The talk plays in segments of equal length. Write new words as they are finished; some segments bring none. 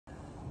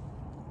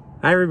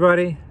Hi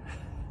everybody.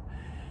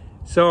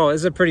 So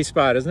it's a pretty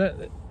spot, isn't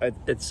it?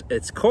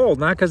 It's cold,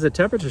 not because the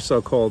temperature's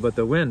so cold, but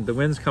the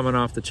wind's coming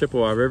off the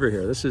Chippewa River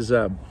here. This is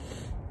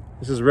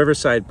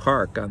Riverside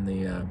Park on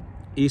the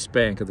east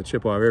bank of the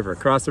Chippewa River,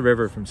 across the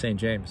river from St.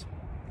 James.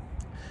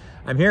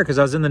 I'm here because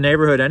I was in the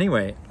neighborhood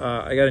anyway.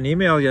 I got an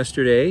email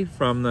yesterday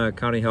from the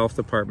county health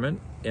department,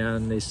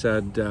 and they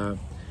said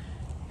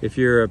if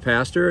you're a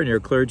pastor and you're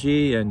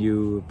clergy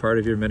and part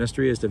of your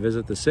ministry is to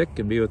visit the sick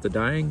and be with the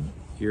dying,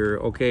 you're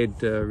okay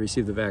to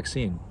receive the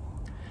vaccine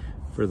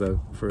for the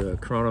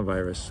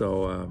coronavirus.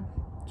 So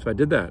I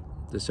did that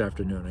this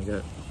afternoon.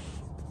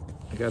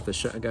 I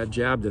got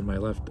jabbed in my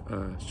left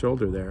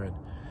shoulder there.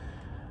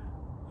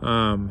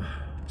 And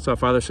saw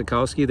Father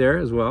Sikowski there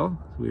as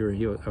well.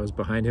 I was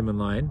behind him in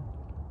line.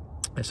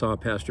 I saw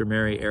Pastor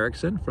Mary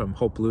Erickson from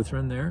Hope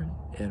Lutheran there,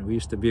 and we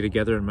used to be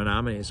together in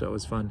Menominee, so it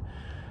was fun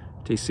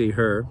to see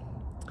her.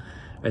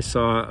 I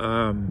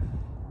saw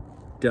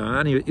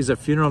Don. He's a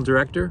funeral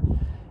director,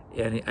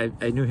 and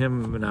I knew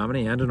him in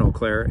Menominee and in Eau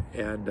Claire,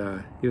 and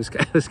it was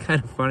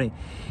kind of funny.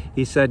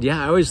 He said,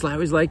 "Yeah, I always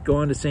liked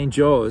going to St.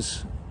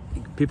 Joe's.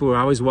 People were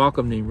always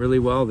welcomed me really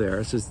well there."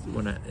 This is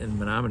in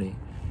Menominee,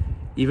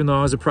 even though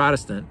I was a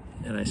Protestant.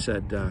 And I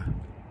said,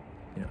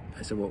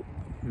 well,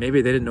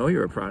 maybe they didn't know you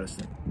were a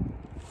Protestant.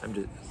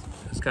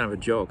 It's kind of a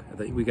joke. I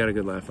thought we got a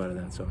good laugh out of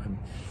that. So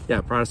yeah,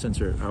 Protestants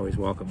are always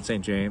welcome.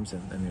 St. James,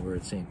 and I mean, we're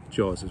at St.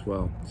 Joe's as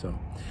well. So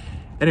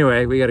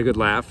anyway, we got a good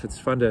laugh. It's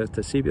fun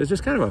to see. It was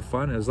just kind of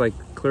it was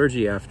like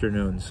clergy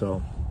afternoon.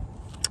 So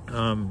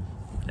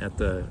at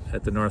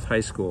the North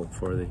High School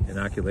for the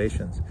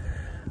inoculations.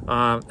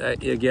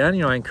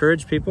 Again, I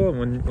encourage people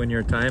when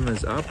your time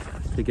is up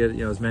to get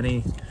as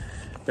many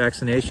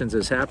vaccinations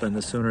as happen,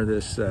 the sooner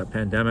this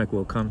pandemic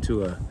will come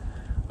to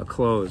a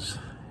close.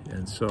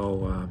 And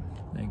so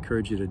I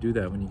encourage you to do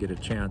that when you get a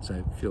chance.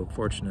 I feel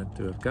fortunate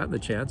to have gotten the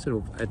chance.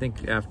 I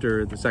think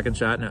after the second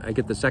shot, and I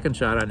get the second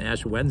shot on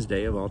Ash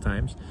Wednesday of all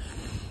times.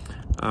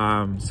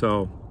 And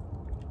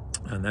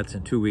that's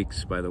in 2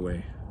 weeks, by the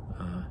way.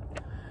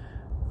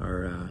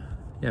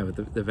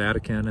 But the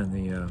Vatican and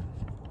the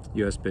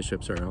U.S.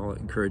 bishops are all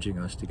encouraging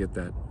us to get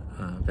that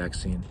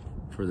vaccine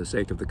for the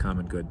sake of the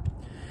common good.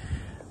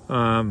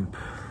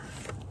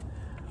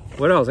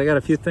 What else? I got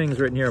a few things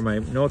written here. My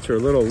notes are a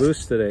little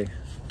loose today,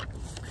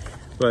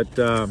 but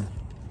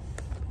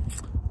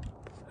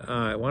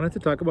I wanted to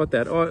talk about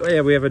that. Oh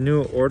yeah, we have a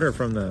new order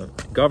from the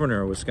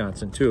governor of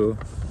Wisconsin too.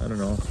 I don't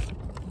know,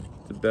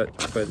 but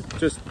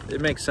just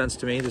it makes sense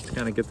to me just to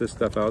kind of get this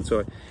stuff out.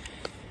 So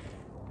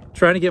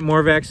trying to get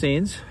more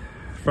vaccines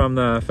from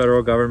the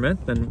federal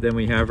government than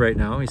we have right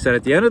now. He said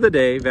at the end of the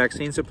day,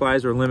 vaccine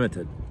supplies are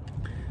limited.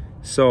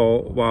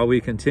 So while we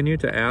continue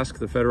to ask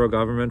the federal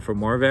government for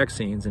more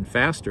vaccines and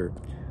faster,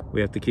 we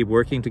have to keep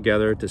working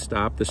together to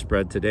stop the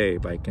spread today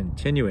by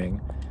continuing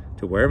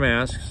to wear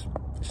masks,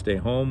 stay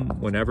home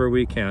whenever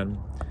we can,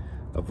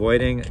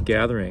 avoiding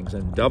gatherings,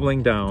 and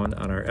doubling down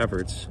on our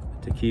efforts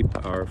to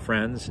keep our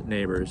friends,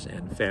 neighbors,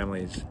 and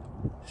families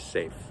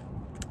safe.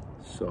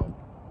 So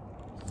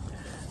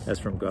that's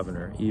from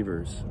Governor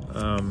Evers.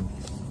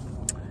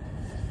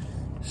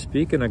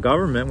 Speaking of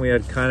government, we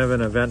had kind of an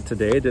event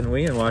today, didn't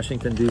we, in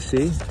Washington,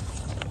 D.C.,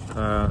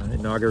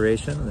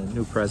 inauguration of the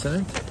new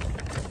president.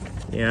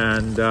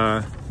 And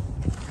I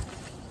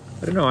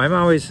don't know, I'm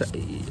always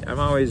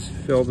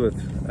filled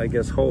with, I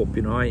guess, hope.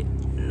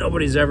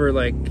 Nobody's ever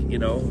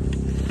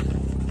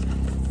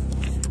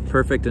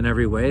perfect in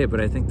every way, but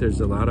I think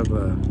there's a lot of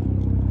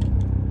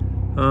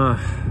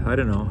I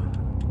don't know,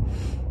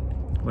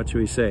 what should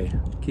we say?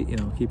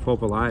 Keep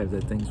hope alive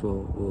that things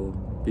will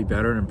be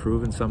better and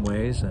improve in some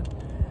ways. And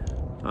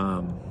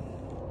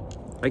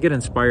I get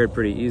inspired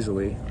pretty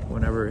easily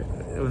when they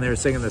were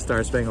singing the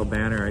Star Spangled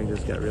Banner. I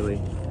just got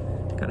really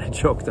kind of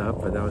choked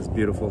up, but that was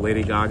beautiful.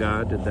 Lady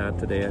Gaga did that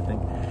today, I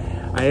think.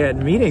 I had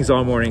meetings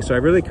all morning, so I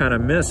really kind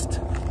of missed.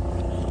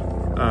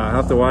 I'll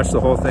have to watch the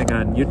whole thing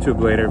on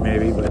YouTube later,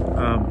 maybe, but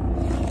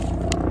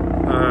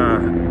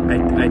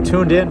I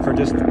tuned in for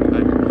just,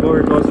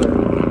 there goes a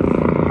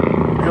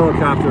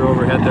helicopter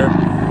overhead there.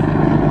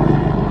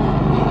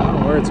 I don't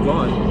know where it's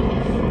going.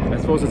 I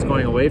suppose it's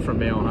going away from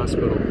Mayo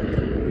Hospital.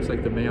 Looks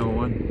like the Mayo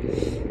one.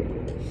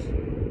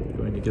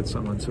 Going to get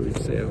someone, so we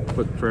say a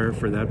quick prayer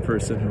for that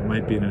person who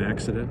might be in an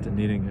accident and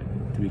needing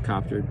to be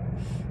coptered.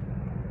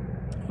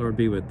 Lord,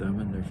 be with them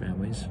and their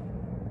families.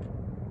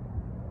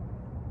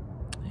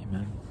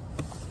 Amen.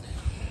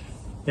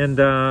 And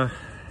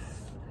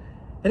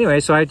anyway,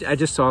 so I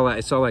just saw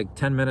like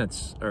 10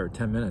 minutes,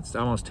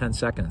 almost 10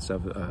 seconds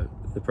of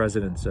the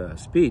president's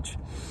speech,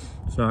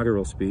 his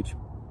inaugural speech.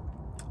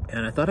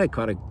 And I thought I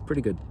caught a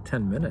pretty good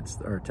 10 minutes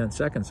or 10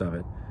 seconds of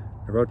it.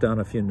 I wrote down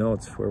a few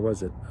notes. Where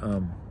was it?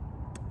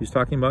 He was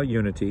talking about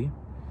unity.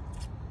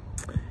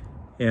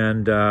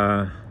 And,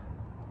 oh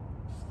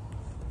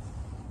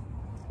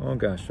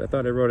gosh, I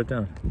thought I wrote it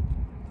down.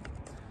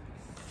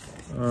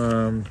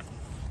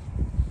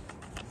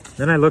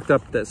 Then I looked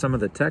up some of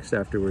the text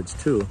afterwards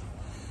too.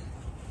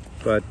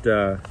 But,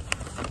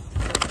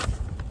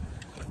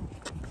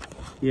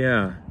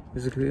 yeah,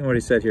 this is what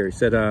he said here. He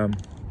said,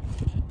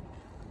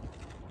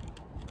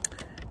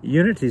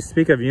 Unity,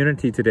 speak of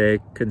unity today,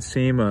 can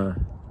seem a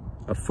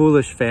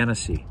foolish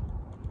fantasy.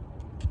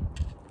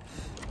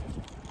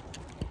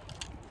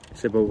 You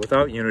say, but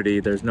without unity,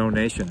 there's no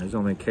nation, there's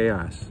only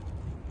chaos.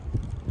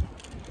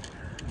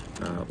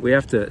 We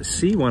have to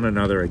see one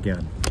another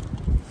again.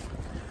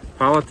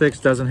 Politics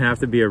doesn't have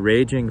to be a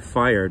raging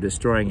fire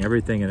destroying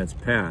everything in its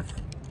path.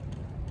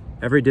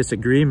 Every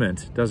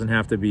disagreement doesn't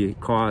have to be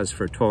cause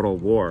for total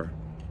war.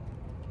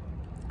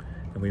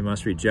 And we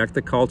must reject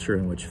the culture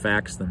in which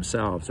facts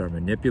themselves are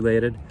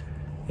manipulated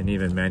and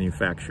even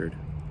manufactured.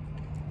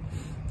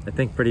 I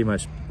think pretty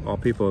much all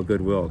people of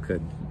goodwill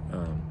could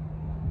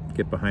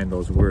get behind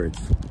those words.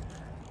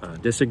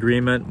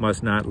 Disagreement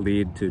must not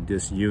lead to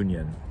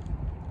disunion.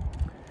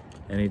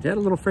 And he had a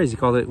little phrase, he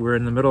called it, we're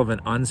in the middle of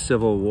an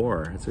uncivil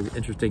war. It's an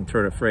interesting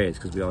turn of phrase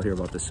because we all hear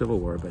about the Civil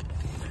War, but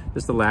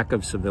just the lack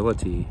of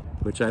civility,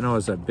 which I know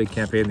is a big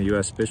campaign the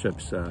U.S.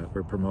 bishops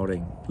were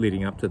promoting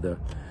leading up to the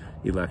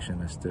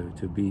election, is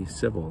to be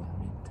civil,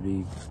 to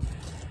be...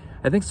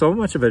 I think so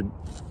much of it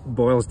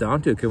boils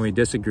down to, can we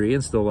disagree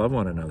and still love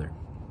one another?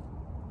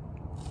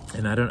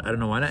 And I don't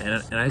know why not,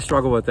 and I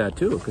struggle with that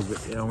too,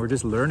 because we're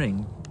just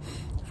learning.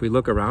 If we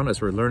look around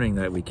us, we're learning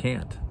that we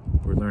can't.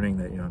 We're learning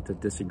that to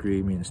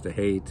disagree means to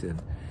hate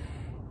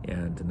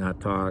and to not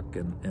talk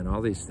and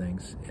all these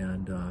things.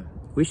 And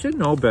we should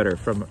know better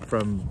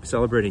from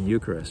celebrating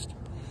Eucharist.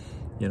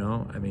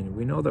 I mean,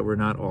 we know that we're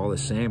not all the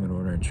same when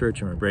we're in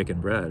church and we're breaking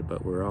bread,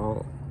 but we're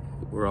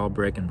all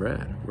breaking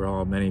bread. We're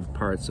all many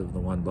parts of the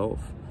one loaf.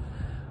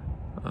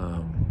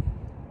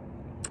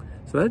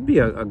 So that'd be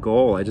a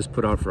goal I just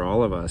put out for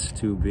all of us,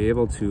 to be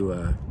able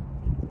to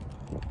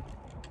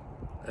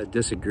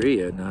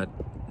disagree and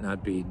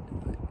not be,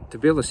 to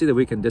be able to see that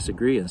we can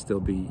disagree and still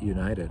be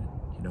united.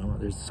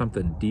 There's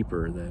something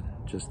deeper than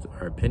just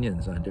our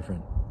opinions on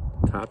different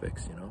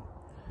topics.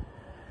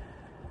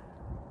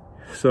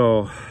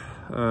 So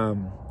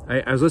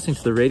I was listening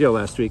to the radio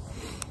last week,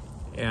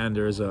 and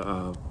there's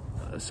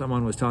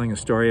someone was telling a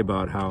story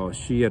about how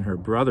she and her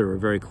brother were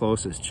very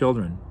close as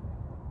children,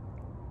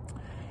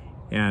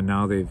 and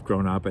now they've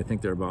grown up. I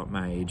think they're about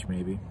my age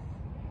maybe,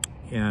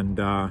 and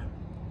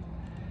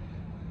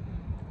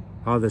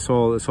this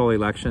whole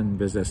election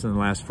business in the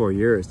last 4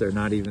 years,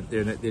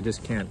 they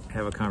just can't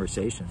have a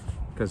conversation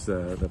because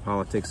the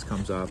politics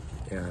comes up,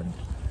 and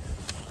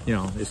they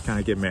just kind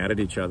of get mad at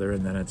each other,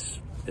 and then it's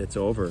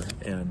over.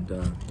 And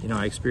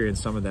I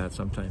experience some of that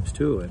sometimes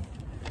too, and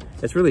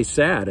it's really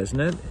sad, isn't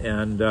it?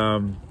 And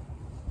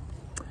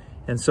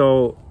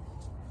so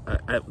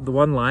the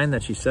one line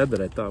that she said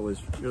that I thought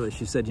was really,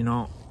 she said,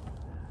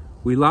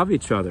 we love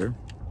each other,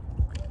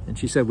 and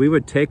she said we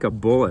would take a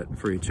bullet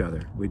for each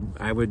other.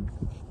 I would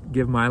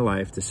give my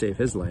life to save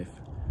his life,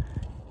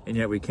 and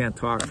yet we can't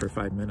talk for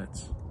 5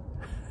 minutes.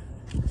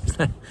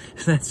 Isn't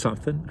that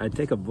something? I'd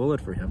take a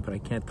bullet for him, but I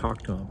can't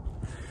talk to him.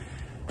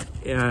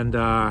 And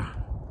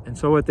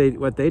so what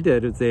they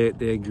did is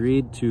they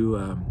agreed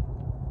to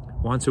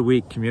once a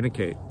week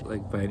communicate,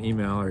 like by an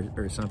email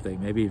or something,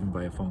 maybe even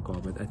by a phone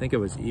call, but I think it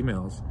was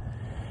emails.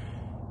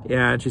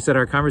 And she said,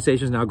 our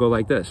conversations now go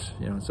like this.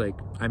 It's like,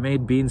 I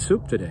made bean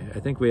soup today. I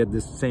think we had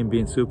this same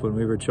bean soup when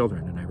we were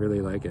children, and I really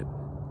like it.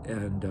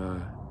 And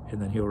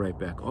then he'll write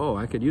back, oh,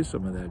 I could use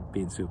some of that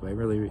bean soup. I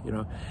really,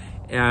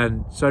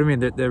 And so, I mean,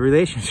 the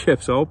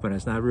relationship's open.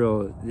 It's not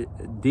real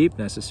deep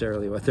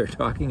necessarily what they're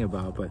talking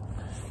about, but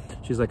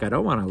she's like, I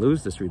don't want to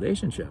lose this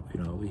relationship.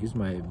 He's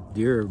my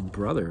dear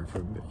brother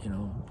for,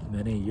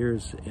 many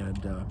years.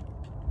 And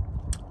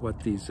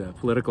what these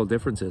political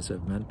differences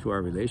have meant to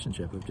our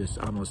relationship have just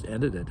almost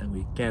ended it. And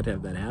we can't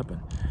have that happen.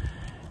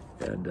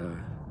 And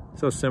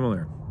so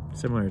similar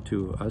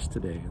to us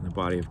today in the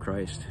body of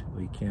Christ.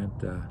 We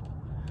can't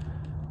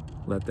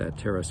let that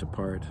tear us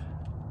apart.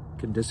 We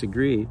can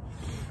disagree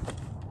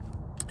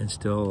and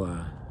still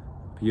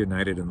be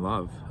united in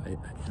love.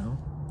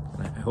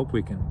 And I hope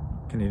we can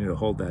continue to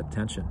hold that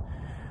tension.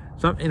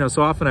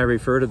 So often I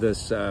refer to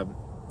this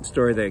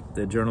story that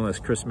the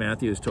journalist Chris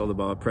Matthews told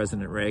about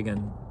President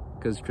Reagan,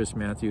 because Chris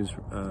Matthews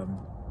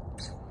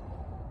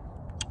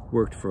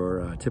worked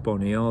for Tip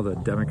O'Neill, the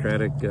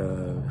Democratic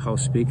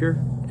House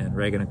Speaker, and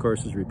Reagan, of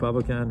course, is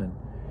Republican,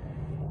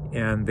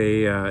 and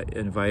they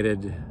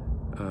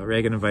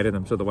Reagan invited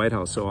them to the White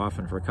House so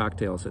often for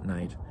cocktails at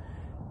night.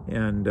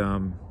 And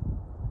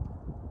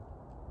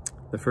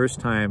the first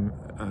time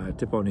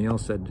Tip O'Neill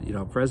said,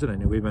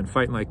 President, we've been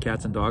fighting like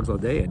cats and dogs all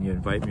day, and you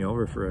invite me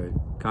over for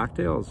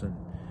cocktails, and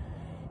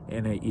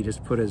he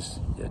just put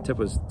Tip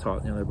was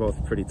tall, they're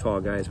both pretty tall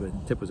guys,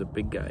 but Tip was a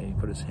big guy. He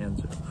put his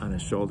hands on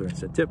his shoulder and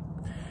said, Tip,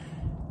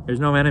 there's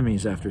no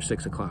enemies after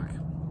 6 o'clock.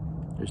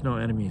 There's no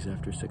enemies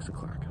after 6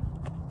 o'clock.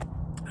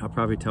 I'll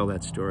probably tell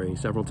that story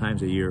several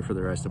times a year for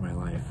the rest of my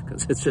life,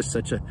 because it's just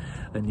such a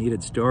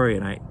needed story.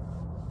 And I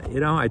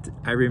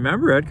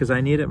remember it because I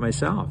need it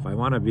myself. I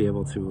want to be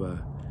able to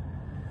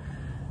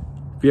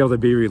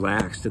be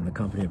relaxed in the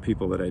company of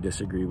people that I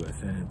disagree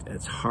with. And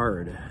it's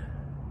hard.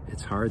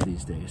 It's hard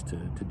these days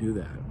to do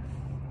that.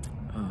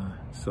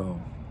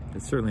 So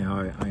it's certainly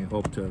how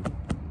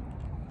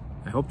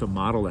I hope to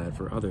model that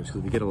for others,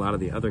 because we get a lot of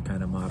the other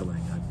kind of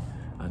modeling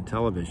on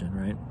television,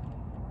 right?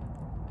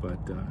 But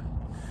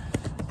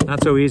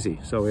not so easy.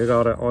 So we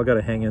all got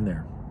to hang in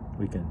there.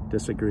 We can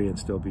disagree and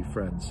still be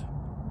friends.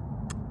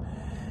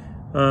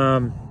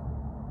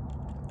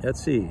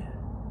 Let's see.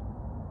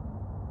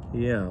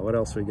 Yeah, what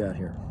else we got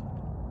here?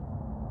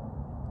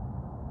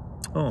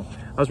 Oh,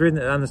 I was reading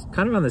on this,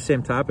 kind of on the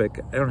same topic.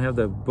 I don't have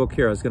the book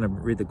here. I was going to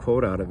read the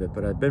quote out of it,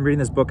 but I've been reading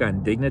this book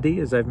on dignity,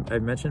 as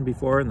I've mentioned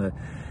before. And the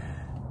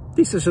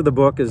thesis of the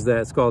book is that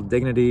it's called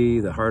Dignity,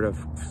 the Heart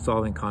of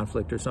Solving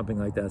Conflict, or something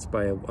like that. It's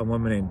by a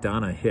woman named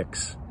Donna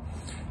Hicks.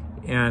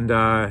 And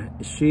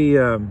she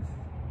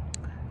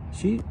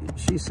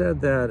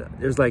said that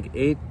there's like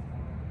 8.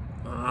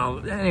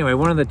 Anyway,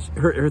 one of the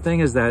her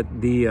thing is that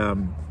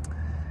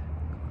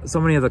so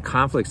many of the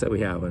conflicts that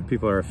we have when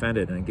people are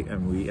offended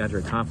and we enter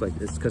a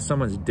conflict, it's because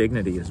someone's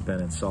dignity has been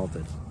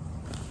insulted.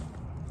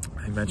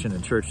 I mentioned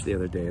in church the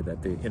other day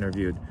that they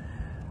interviewed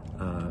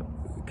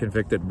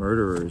convicted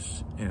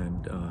murderers,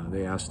 and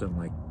they asked them,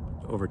 like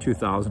over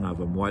 2,000 of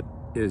them, what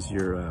is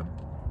your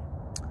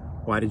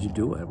why did you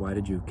do it? Why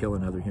did you kill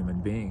another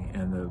human being?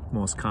 And the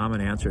most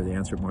common answer, the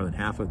answer more than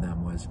half of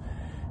them, was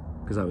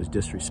because I was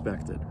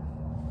disrespected.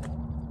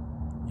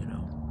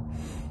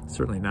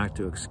 Certainly not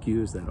to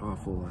excuse that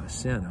awful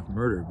sin of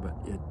murder, but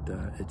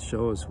it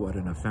shows what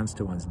an offense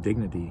to one's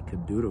dignity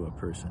can do to a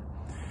person.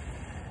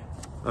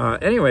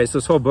 Anyways,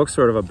 this whole book's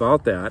sort of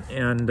about that,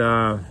 and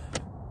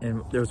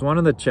there's one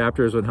of the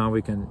chapters on how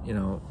we can,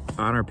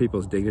 honor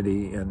people's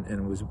dignity, and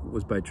it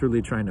was by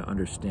truly trying to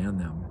understand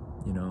them,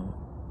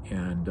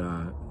 And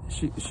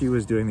she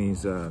was doing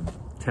these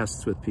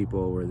tests with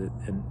people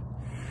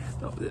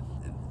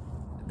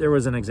there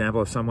was an example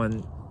of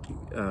someone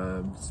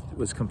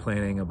was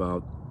complaining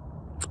about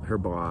her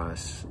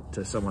boss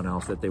to someone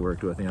else that they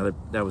worked with.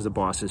 That was the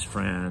boss's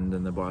friend,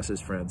 and the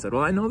boss's friend said,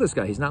 well, I know this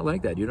guy, he's not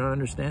like that, you don't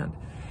understand.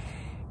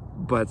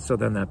 But so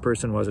then that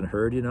person wasn't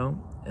heard,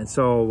 and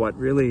so what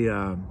really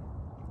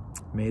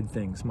made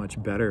things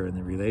much better in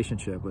the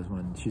relationship was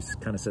when she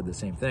kind of said the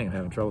same thing: I'm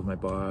having trouble with my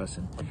boss,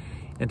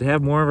 and to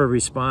have more of a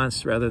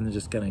response rather than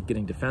just kind of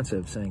getting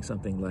defensive, saying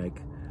something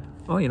like,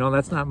 oh,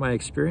 that's not my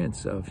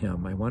experience of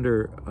him. I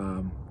wonder,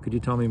 could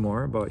you tell me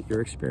more about your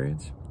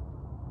experience?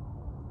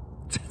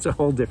 It's a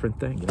whole different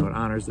thing. It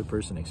honors the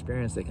person's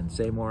experience. They can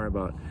say more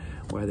about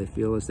why they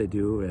feel as they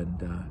do. And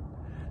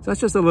so that's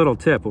just a little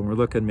tip when we're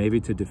looking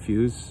maybe to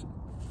diffuse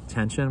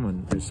tension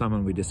when there's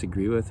someone we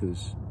disagree with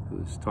who's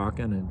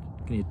talking. And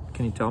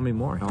can you tell me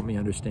more? Help me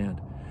understand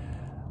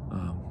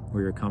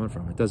where you're coming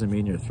from. It doesn't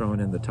mean you're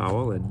throwing in the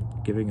towel and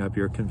giving up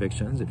your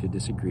convictions if you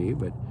disagree,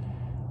 but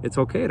it's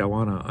okay to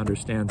want to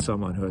understand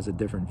someone who has a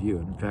different view.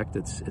 In fact,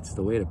 it's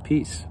the way to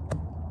peace.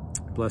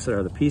 Blessed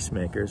are the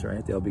peacemakers,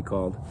 right? They'll be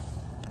called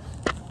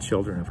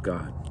children of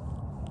God.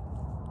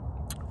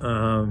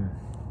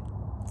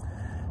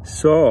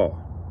 So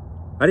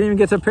I didn't even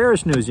get to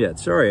parish news yet.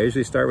 Sorry, I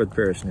usually start with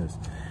parish news.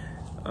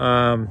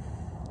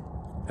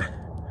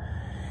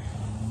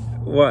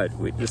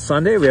 This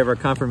Sunday we have our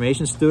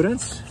confirmation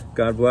students,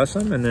 God bless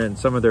them, and then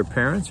some of their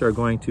parents are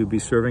going to be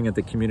serving at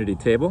the community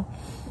table.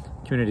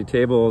 Community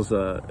table is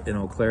in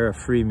Eau Claire, a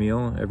free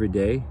meal every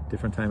day,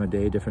 different time of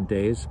day, different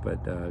days.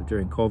 But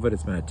during COVID,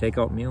 it's been a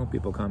takeout meal.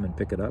 People come and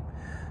pick it up.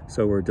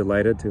 So we're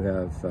delighted to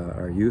have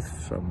our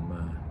youth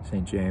from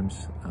St.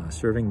 James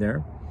serving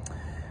there.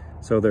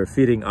 So they're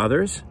feeding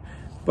others.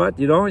 But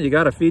you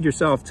got to feed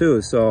yourself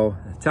too. So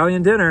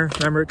Italian dinner,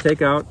 remember,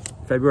 takeout,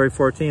 February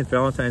 14th,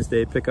 Valentine's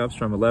Day pickups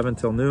from 11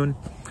 till noon.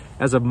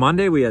 As of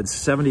Monday, we had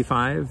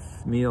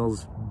 75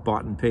 meals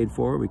bought and paid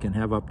for. We can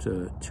have up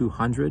to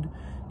 200.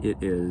 It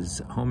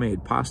is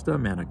homemade pasta,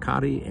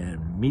 manicotti,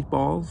 and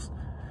meatballs,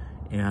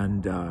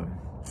 and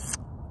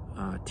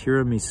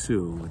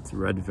tiramisu with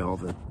red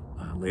velvet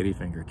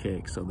ladyfinger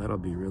cake. So that'll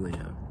be really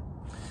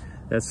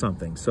that's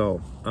something.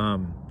 So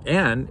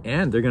and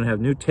they're going to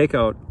have new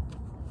takeout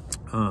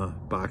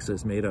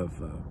boxes made of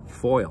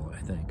foil,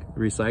 I think,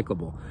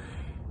 recyclable,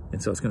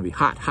 and so it's going to be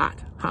hot.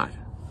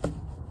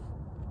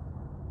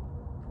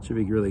 Should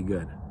be really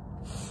good.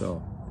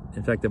 So.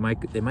 In fact, they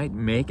might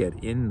make it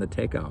in the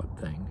takeout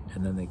thing,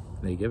 and then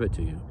they give it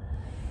to you,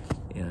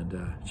 and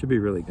it should be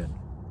really good.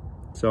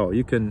 So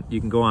you can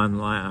go on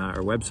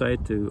our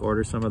website to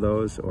order some of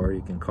those, or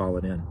you can call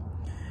it in.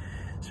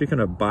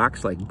 Speaking of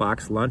box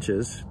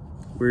lunches,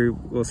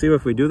 we'll see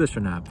if we do this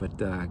or not. But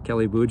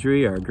Kelly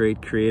Boudry, our great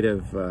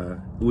creative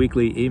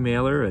weekly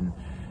emailer and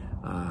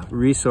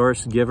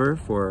resource giver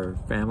for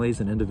families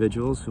and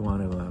individuals who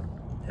want to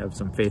have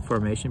some faith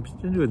formation. She's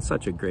been doing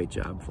such a great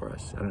job for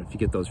us. I don't know if you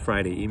get those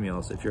Friday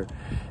emails. If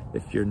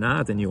you're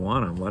not, then you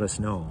want them, let us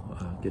know.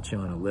 Get you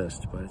on a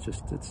list. But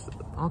it's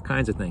all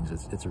kinds of things.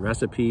 It's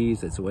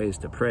recipes, it's ways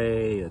to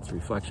pray, it's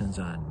reflections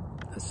on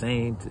a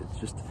saint.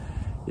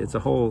 It's a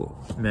whole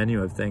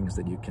menu of things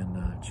that you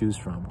can choose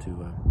from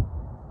to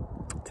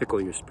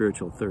tickle your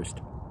spiritual thirst.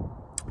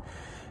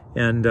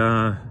 And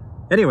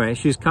anyway,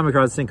 she's come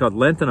across this thing called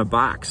Lent in a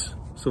Box.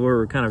 So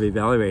we're kind of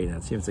evaluating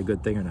that, see if it's a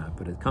good thing or not.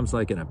 But it comes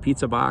like in a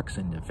pizza box,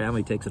 and the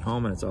family takes it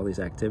home, and it's all these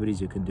activities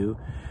you can do.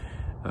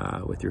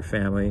 with your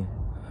family,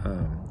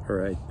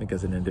 or I think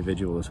as an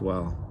individual as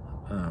well.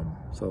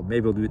 So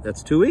maybe we'll do,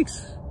 that's 2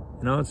 weeks.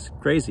 You know, it's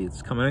crazy.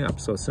 It's coming up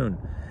so soon.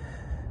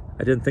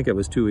 I didn't think it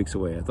was 2 weeks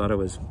away. I thought it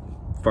was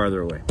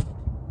farther away.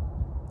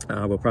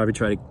 We'll probably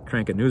try to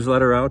crank a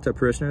newsletter out to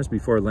parishioners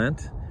before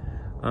Lent.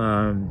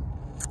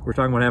 We're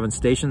talking about having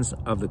Stations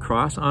of the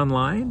Cross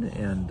online,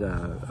 and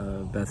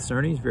Beth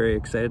Cerny's very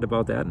excited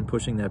about that and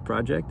pushing that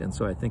project, and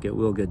so I think it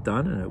will get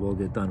done, and it will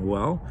get done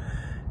well,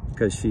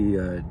 because she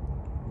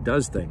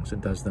does things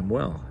and does them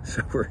well.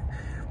 So we're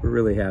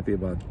really happy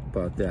about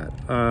that.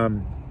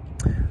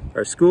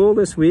 Our school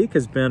this week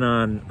has been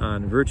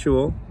on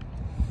virtual,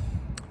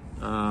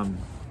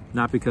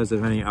 not because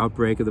of any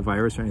outbreak of the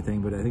virus or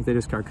anything, but I think they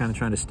just are kind of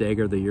trying to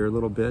stagger the year a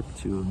little bit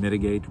to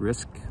mitigate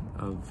risk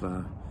of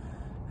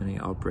any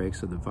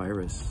outbreaks of the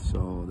virus.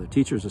 So the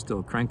teachers are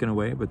still cranking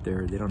away, but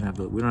we don't have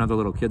the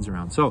little kids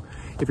around. So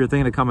if you're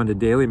thinking of coming to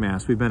daily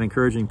mass, we've been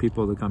encouraging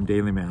people to come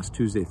daily mass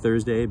Tuesday,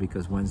 Thursday,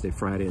 because Wednesday,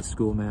 Friday is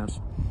school mass,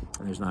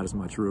 and there's not as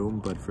much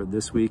room. But for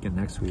this week and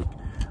next week,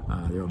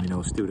 there will be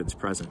no students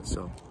present,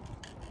 so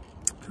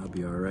that'll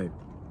be all right.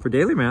 For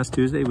daily mass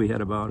Tuesday, we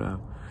had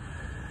about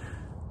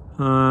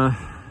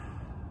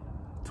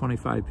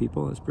 25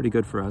 people. That's pretty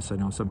good for us. I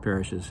know some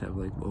parishes have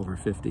like over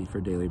 50 for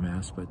daily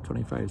mass, but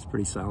 25 is a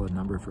pretty solid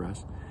number for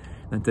us.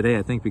 And today,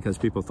 I think because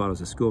people thought it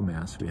was a school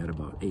mass, we had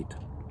about 8.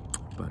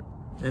 But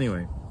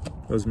anyway,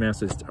 those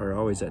masses are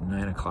always at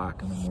 9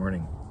 o'clock in the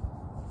morning.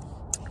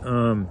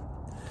 So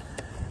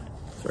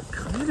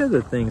kind of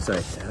the things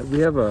I had. We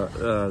have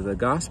the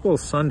Gospel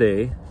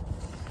Sunday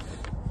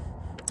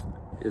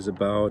is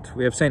about,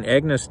 we have St.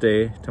 Agnes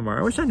Day tomorrow.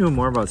 I wish I knew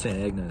more about St.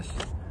 Agnes.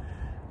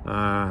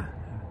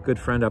 Good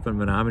friend up in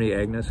Menominee,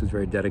 Agnes, who's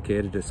very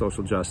dedicated to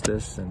social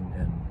justice and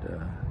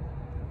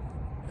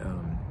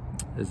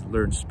has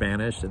learned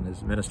Spanish and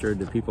has ministered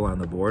to people on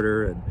the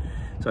border. And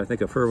so I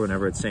think of her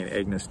whenever it's St.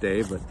 Agnes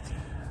Day. But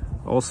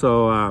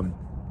also,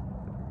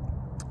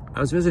 I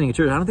was visiting a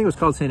church. I don't think it was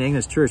called St.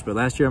 Agnes Church, but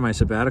last year on my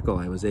sabbatical,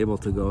 I was able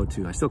to go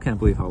to, I still can't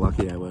believe how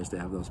lucky I was to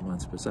have those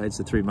months, besides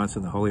the 3 months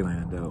in the Holy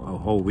Land, a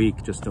whole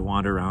week just to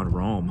wander around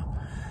Rome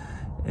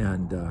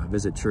and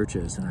visit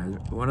churches. And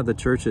one of the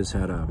churches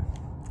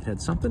had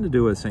something to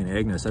do with St.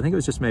 Agnes. I think it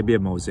was just maybe a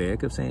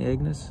mosaic of St.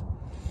 Agnes.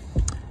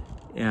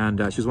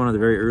 And she's one of the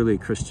very early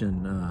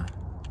Christian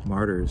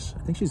martyrs.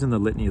 I think she's in the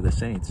Litany of the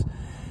Saints.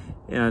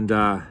 And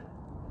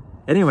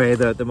anyway,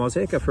 the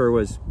mosaic of her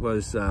was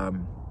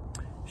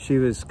she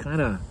was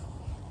kind of,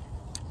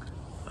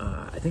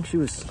 I think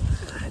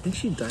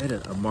she died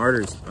a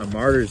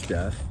martyr's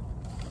death.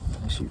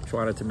 She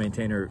wanted to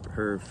maintain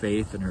her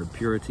faith and her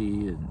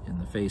purity in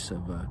the face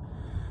of a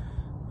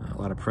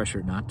lot of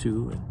pressure not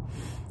to.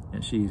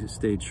 And she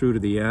stayed true to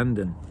the end.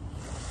 And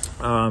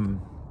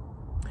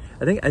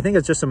I think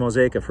it's just a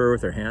mosaic of her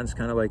with her hands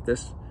kind of like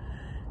this.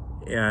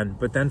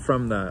 But then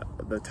from the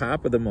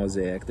top of the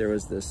mosaic, there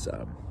was this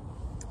a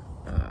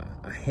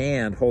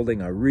hand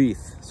holding a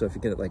wreath. So if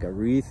you get it like a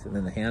wreath, and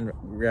then the hand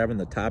grabbing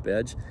the top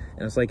edge,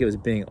 and it's like it was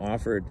being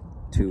offered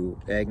to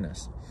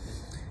Agnes.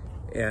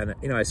 And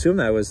you know, I assume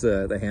that was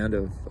the hand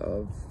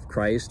of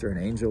Christ or an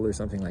angel or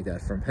something like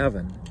that from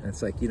heaven. And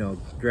it's like, you know,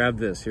 grab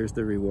this, here's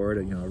the reward.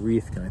 You know, a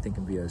wreath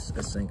can be a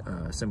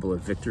symbol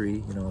of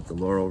victory, you know, the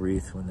laurel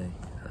wreath when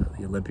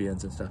the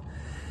Olympians and stuff.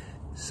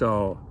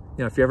 So,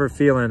 you know, if you're ever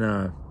feeling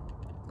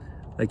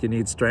like you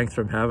need strength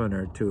from heaven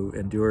or to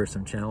endure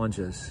some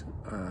challenges,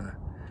 you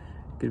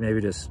could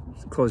maybe just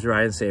close your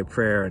eyes and say a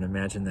prayer and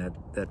imagine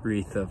that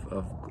wreath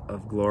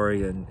of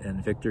glory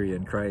and victory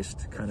in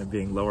Christ kind of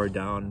being lowered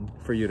down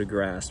for you to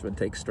grasp and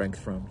take strength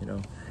from, you know.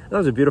 That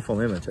was a beautiful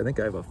image. I think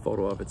I have a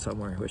photo of it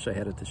somewhere. I wish I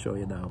had it to show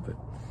you now.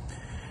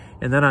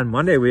 And then on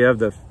Monday we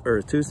have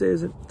or Tuesday,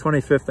 is it?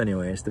 25th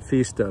anyway, it's the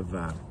feast of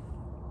the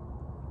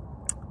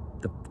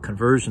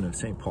conversion of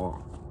St.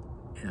 Paul.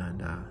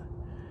 And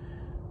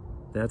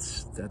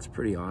that's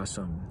pretty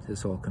awesome,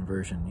 his whole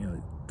conversion. You know,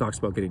 it talks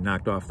about getting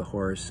knocked off the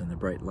horse and the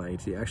bright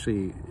lights.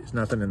 There's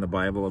nothing in the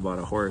Bible about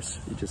a horse.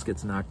 He just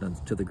gets knocked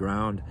to the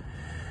ground.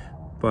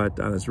 But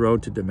on his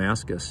road to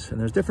Damascus, and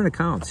there's different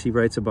accounts. He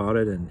writes about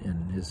it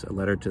in his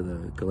letter to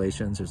the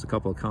Galatians. There's a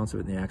couple accounts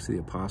of it in the Acts of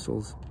the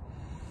Apostles.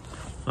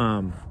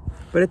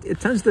 But it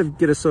tends to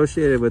get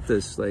associated with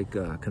this like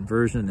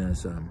conversion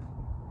as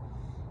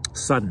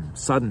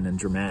sudden and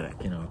dramatic.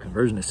 You know,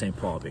 conversion to St.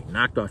 Paul, being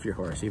knocked off your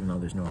horse, even though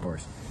there's no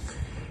horse.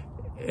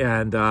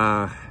 And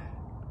I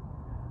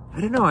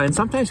don't know, and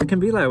sometimes it can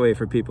be that way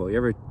for people.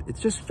 It's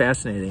just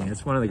fascinating.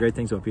 It's one of the great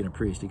things about being a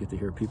priest. You get to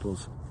hear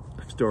people's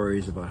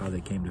stories about how they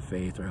came to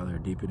faith or how they're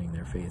deepening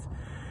their faith.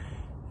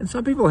 And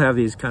some people have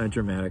these kind of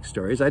dramatic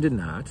stories. I did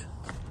not.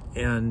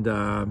 And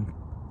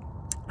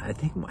I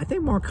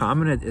think more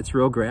common, it's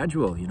real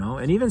gradual, you know.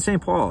 And even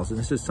St. Paul's, and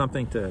this is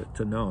something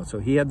to know. So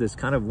he had this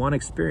kind of one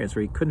experience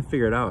where he couldn't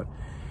figure it out.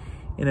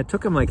 And it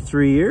took him like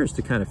 3 years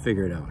to kind of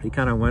figure it out. He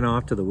kind of went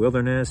off to the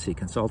wilderness. He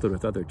consulted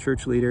with other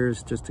church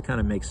leaders just to kind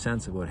of make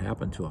sense of what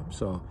happened to him.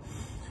 So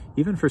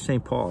even for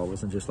St. Paul, it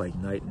wasn't just like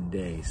night and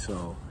day.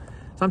 So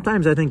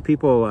sometimes I think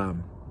people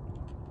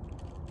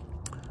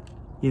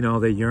you know,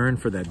 they yearn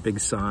for that big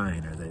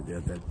sign or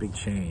that big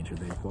change, or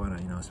they want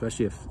to, you know,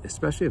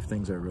 especially if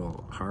things are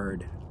real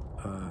hard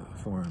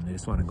for them. They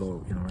just want to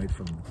go, you know, right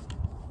from,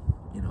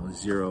 you know,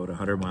 0 to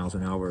 100 miles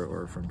an hour,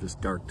 or from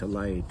just dark to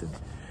light,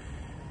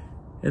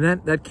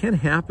 and that can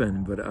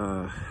happen. But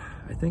I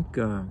think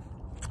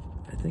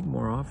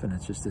more often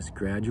it's just this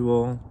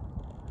gradual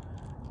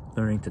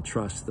learning to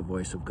trust the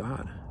voice of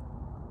God.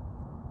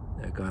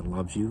 That God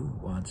loves you,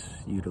 wants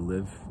you to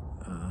live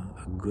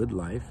a good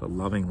life, a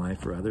loving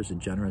life for others, a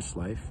generous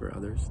life for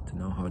others, to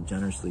know how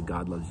generously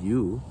God loves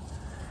you.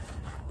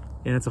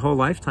 And it's a whole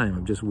lifetime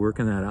of just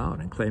working that out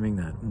and claiming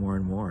that more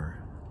and more.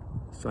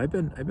 So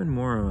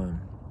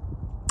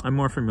I'm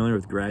more familiar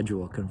with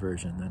gradual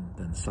conversion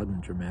than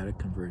sudden dramatic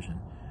conversion.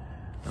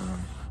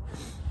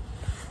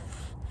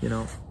 You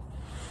know,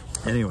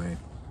 anyway,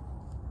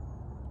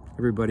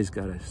 everybody's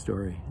got a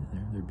story.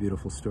 They're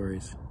beautiful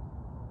stories.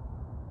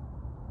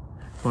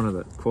 One of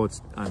the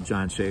quotes on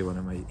John Shea,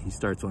 he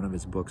starts one of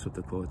his books with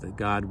the quote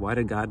that why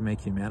did God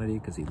make humanity?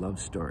 Because he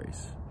loves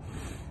stories.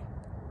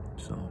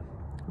 So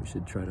we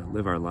should try to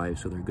live our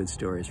lives so they're good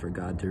stories for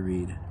God to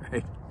read,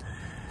 right?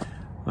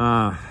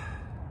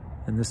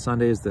 And this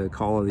Sunday is the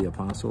call of the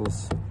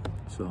apostles.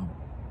 So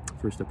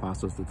first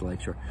apostles at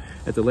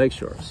the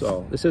lakeshore.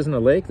 So this isn't a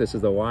lake, this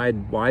is the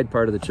wide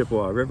part of the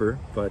Chippewa River,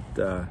 but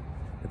I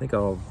think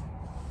I'll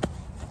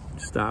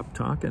stop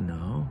talking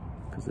now,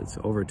 because it's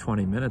over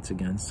 20 minutes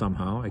again,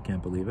 somehow. I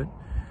can't believe it.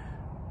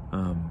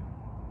 I'm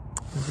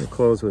going to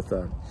close with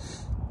a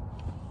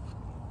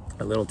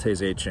little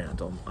Taizé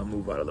chant. I'll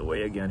move out of the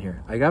way again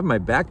here. I got my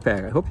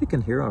backpack. I hope you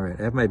can hear all right.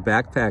 I have my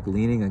backpack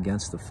leaning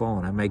against the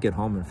phone. I might get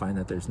home and find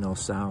that there's no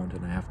sound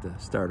and I have to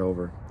start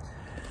over.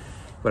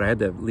 But I had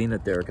to lean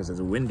it there because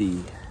it's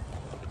windy.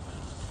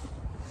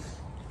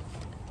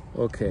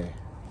 Okay.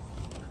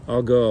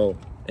 I'll go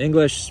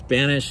English,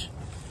 Spanish,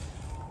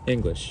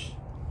 English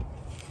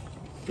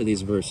for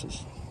these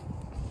verses.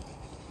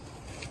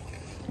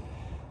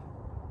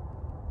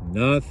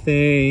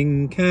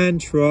 Nothing can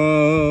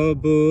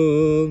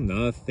trouble,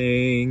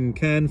 nothing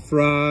can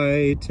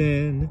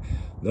frighten.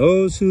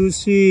 Those who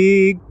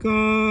seek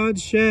God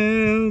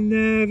shall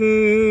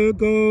never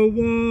go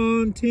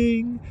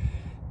wanting.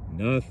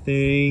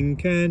 Nothing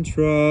can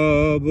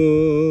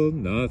trouble,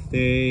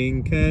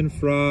 nothing can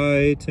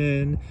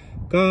frighten.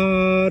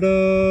 God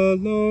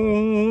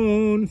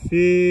alone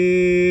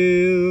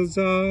fills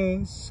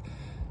us.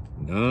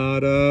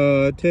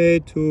 Nada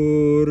te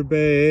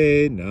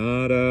turbe,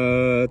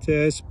 nada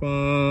te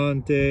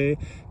espante.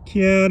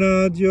 Quien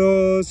a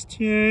Dios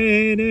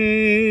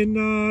tiene,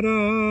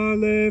 nada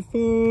le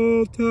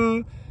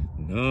falta.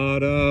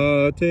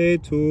 Nada te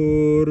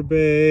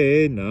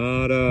turbe,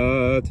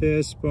 nada te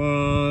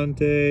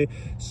espante.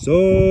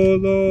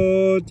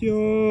 Solo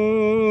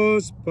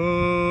Dios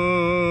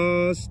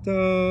basta.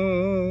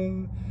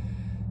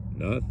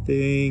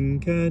 Nothing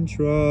can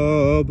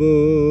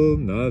trouble,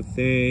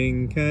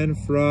 nothing can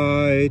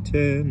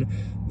frighten.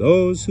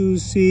 Those who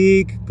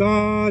seek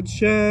God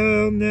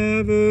shall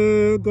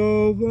never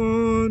go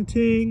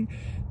wanting.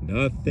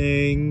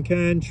 Nothing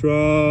can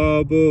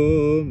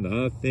trouble,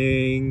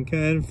 nothing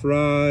can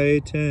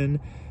frighten.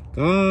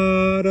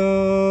 God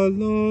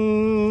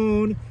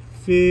alone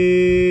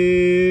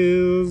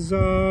fills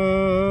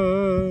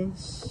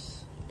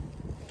us.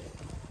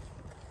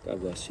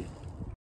 God bless you.